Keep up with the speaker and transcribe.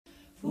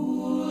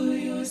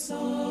your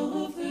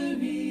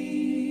suffering.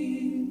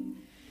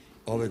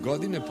 Ove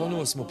godine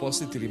ponovo smo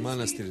posjetili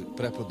manastir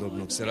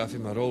prepodobnog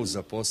Serafima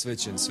Rouza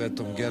posvećen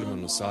svetom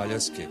Germanu sa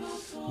Aljaske,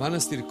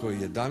 manastir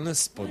koji je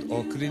danas pod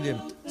okriljem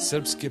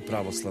Srpske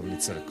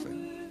pravoslavne crkve.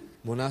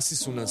 Monasi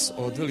su nas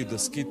odveli do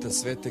skita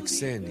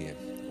St.Xenije,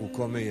 u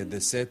kome je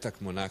 10-ak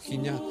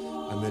monahinja,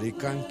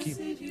 Amerikanki,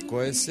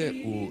 koje se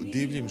u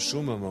divljim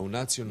šumama u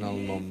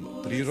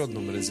nacionalnom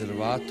prirodnom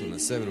rezervatu na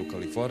severu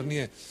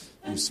Kalifornije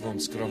u svom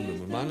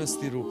skromnom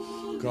manastiru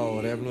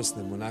kao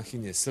revnosne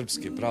monahinje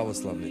Srpske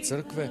pravoslavne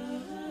crkve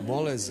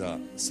mole za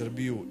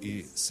Srbiju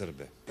i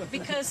Srbe.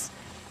 Because,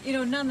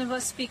 none of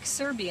us speak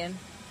Serbian,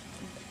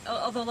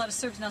 although a lot of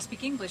Serbs now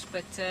speak English,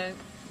 but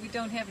we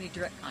don't have any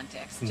direct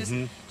contacts.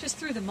 Just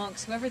through the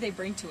monks, whoever they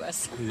bring to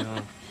us.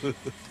 Yeah.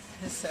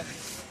 So.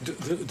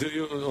 Do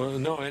you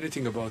know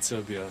anything about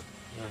Serbia?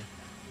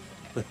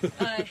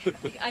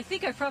 I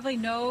think I probably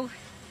know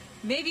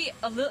maybe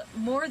a little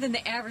more than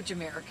the average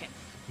American,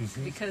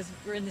 because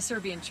we're in the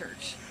Serbian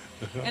church.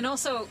 And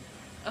also,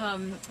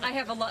 I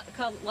have a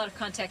lot of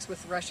contacts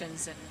with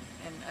Russians, and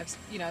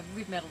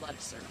we've met a lot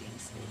of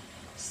Serbians.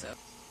 So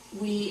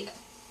we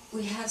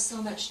have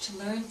so much to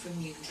learn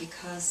from you,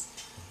 because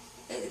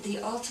the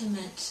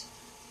ultimate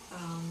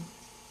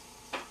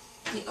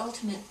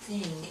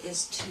thing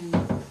is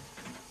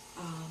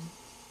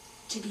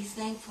to be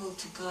thankful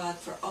to God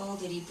for all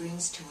that He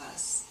brings to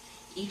us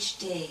each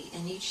day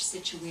and each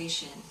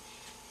situation.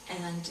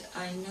 And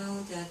I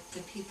know that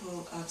the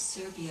people of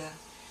Serbia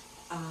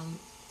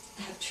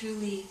have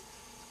truly,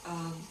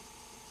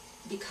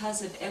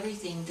 because of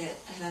everything that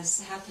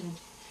has happened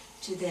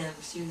to them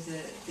through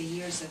the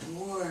years of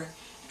war,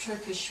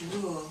 Turkish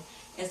rule,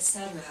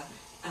 etc.,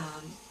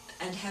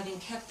 and having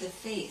kept the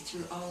faith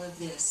through all of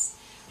this,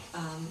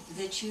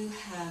 that you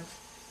have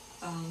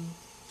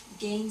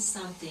gained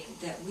something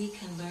that we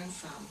can learn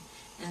from,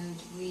 and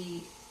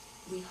we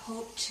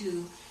hope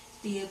to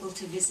be able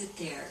to visit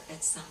there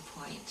at some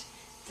point.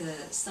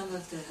 Some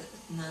of the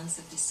nuns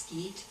of the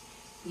Skete,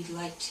 we'd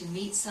like to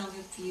meet some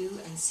of you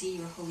and see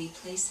your holy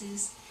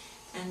places,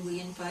 and we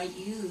invite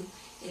you,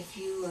 if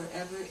you are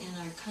ever in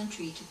our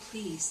country, to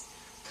please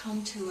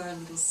come to our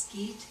little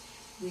Skete.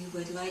 We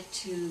would like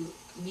to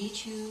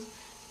meet you,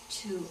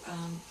 to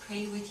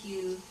pray with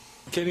you.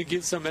 Can you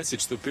give some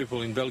message to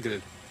people in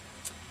Belgrade?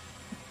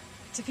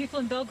 To people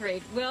in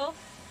Belgrade, well,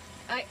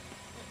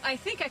 I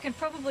think I can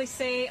probably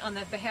say on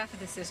the behalf of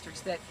the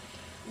sisters that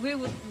we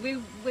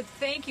would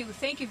thank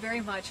you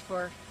very much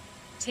for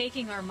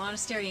taking our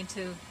monastery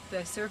into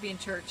the Serbian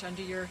church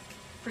under your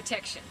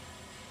protection,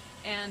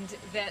 and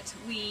that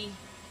we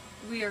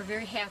are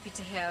very happy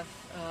to have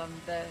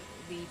the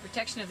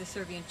protection of the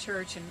Serbian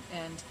church,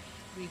 and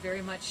we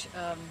very much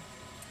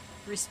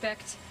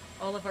respect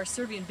all of our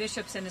Serbian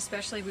bishops, and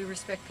especially we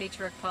respect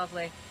Patriarch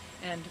Pavle,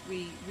 and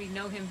we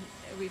know him.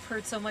 We've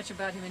heard so much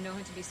about him and know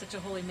him to be such a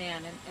holy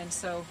man, and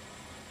so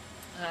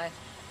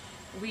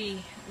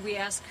we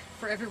ask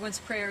for everyone's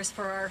prayers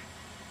for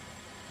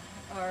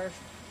our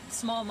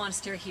small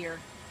monastery here,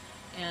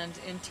 and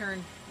in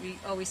turn we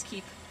always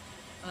keep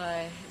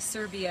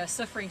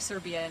suffering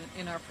Serbia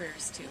in our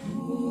prayers too.